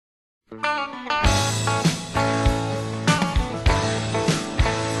Picture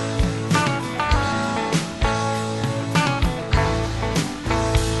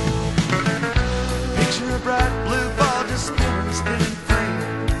a bright blue ball just spinning, spinning free,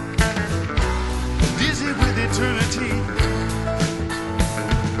 dizzy with eternity,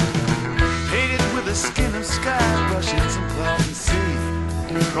 painted with the skin of sky, brushing some clouds and sea.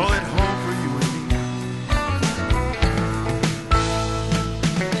 Call it home for you and me.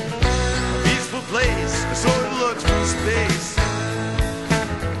 A peaceful place, so it looks from space.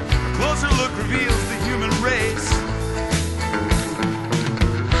 A closer look reveals the human race.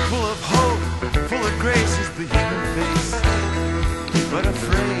 Full of hope, full of grace is the human face. But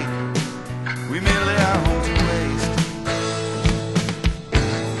afraid, we may lay our home to waste.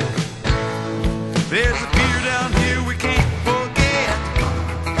 There's a fear down here we can't forget.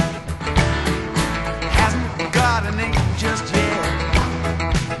 Hasn't got a name just yet.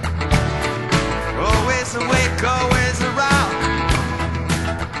 Always awake, always around,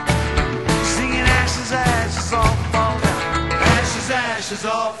 singing ashes, ashes all fall down. Ashes, ashes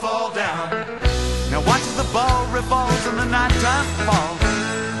all fall down. Now watch as the ball revolves and the nighttime falls.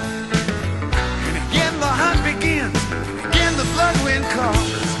 And again the hunt begins, again the blood wind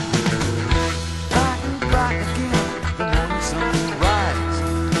calls. Bright again, the morning sun will rise.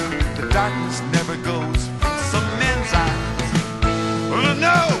 The darkness never goes from some men's eyes. Well, I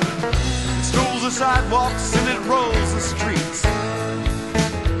know it strolls the sidewalks and it rolls the streets,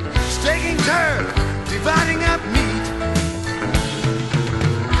 staking turf, dividing up meat.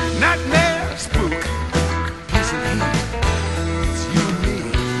 Nightmare, spook, peace and heat. It's you and me,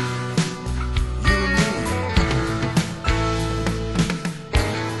 you and me.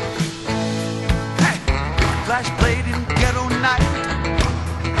 Hey, flash blade in ghetto night.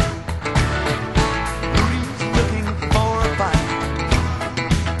 Rudy's looking for a fight.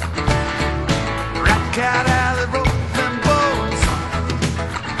 Rat cat alley rolling bones.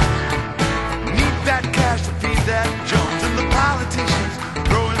 Need that cash to feed that Jones. And the politicians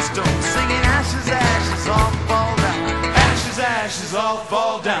throwing stones, singing ashes, ashes all fall down. Ashes, ashes all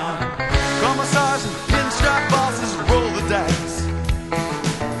fall down. Commissars and pinstripe bosses roll the dice.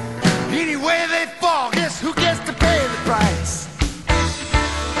 Anyway they fall, guess who gets to pay the price?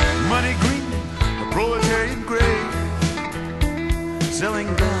 Money green, the proletariat gray,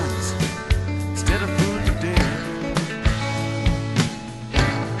 selling guns instead of food today.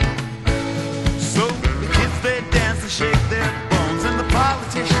 So the kids they dance and shake their bones, and the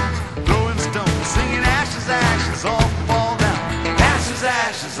politicians throwing stones, singing ashes, ashes all fall down. Ashes,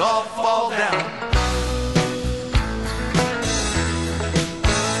 ashes all fall down.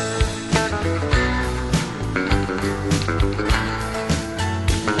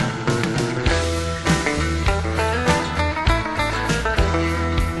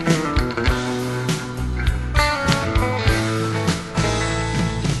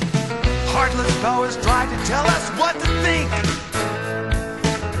 Heartless powers try to tell us what to think.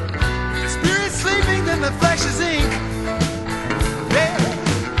 The spirit's sleeping, then the flesh is ink. Yeah,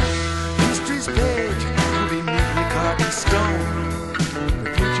 history's pale.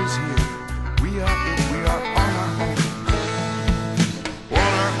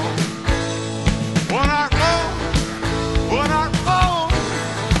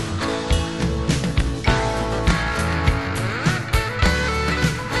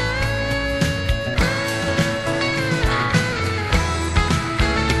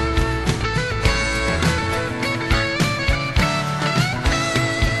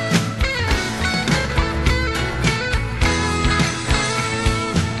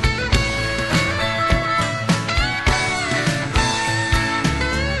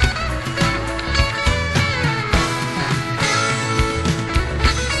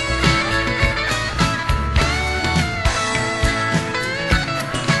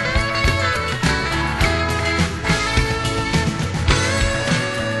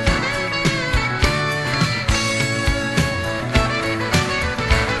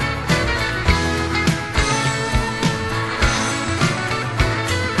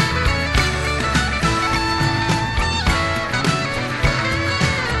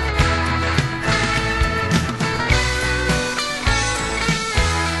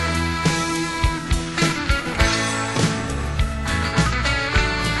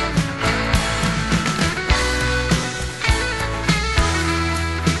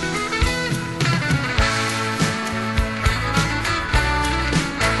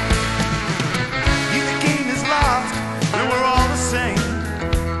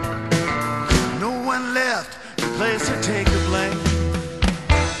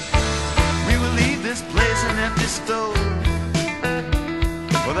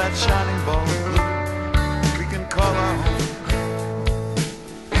 that shining ball of blue we can call our home.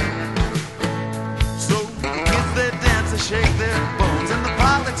 So the kids they dance, they shake their bones, and the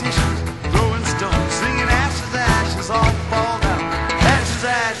politicians throwing stones, singing ashes, ashes, all fall down. Ashes,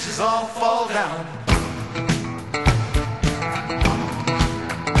 ashes, all fall down.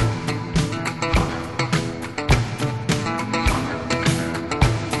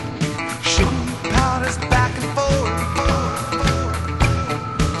 Back and forth,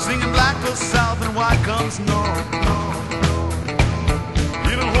 singing black goes south and white comes north.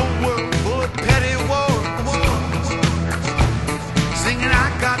 In a whole world full of petty wars, singing I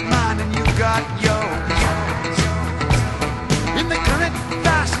got mine and you got yours. In the current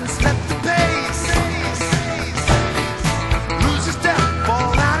fashion, step the pace, lose your step,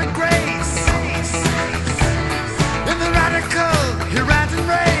 fall out of grace. In the radical, he rant and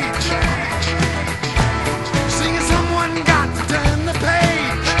rage.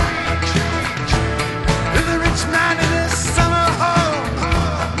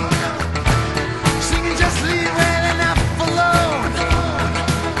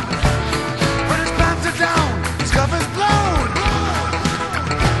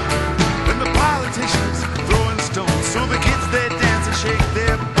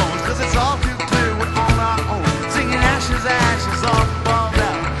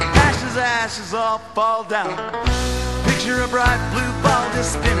 Ashes all fall down. Picture a bright blue ball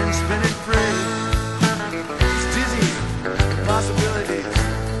just spinning, spinning free. It's dizzy, possibilities.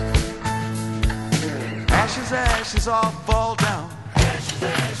 Ashes, ashes all fall down. Ashes,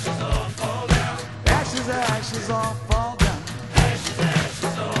 ashes all fall down. Ashes, ashes all fall down. Ashes, ashes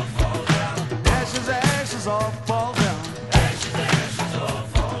all fall down. Ashes, ashes all fall down. Ashes, ashes all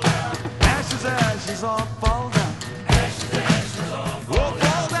fall down. Ashes, ashes all fall down. Ashes, ashes all fall down. Ashes all fall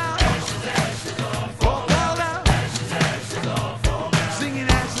down.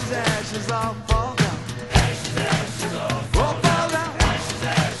 Ashes, ashes all fall down. Ashes,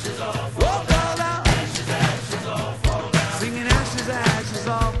 ashes all fall down. Ashes, ashes all fall down. Singing ashes, ashes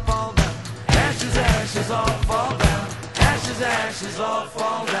all fall down. Ashes, ashes all fall down. Ashes, ashes all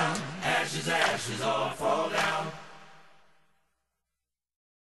fall down. Ashes, ashes all fall down.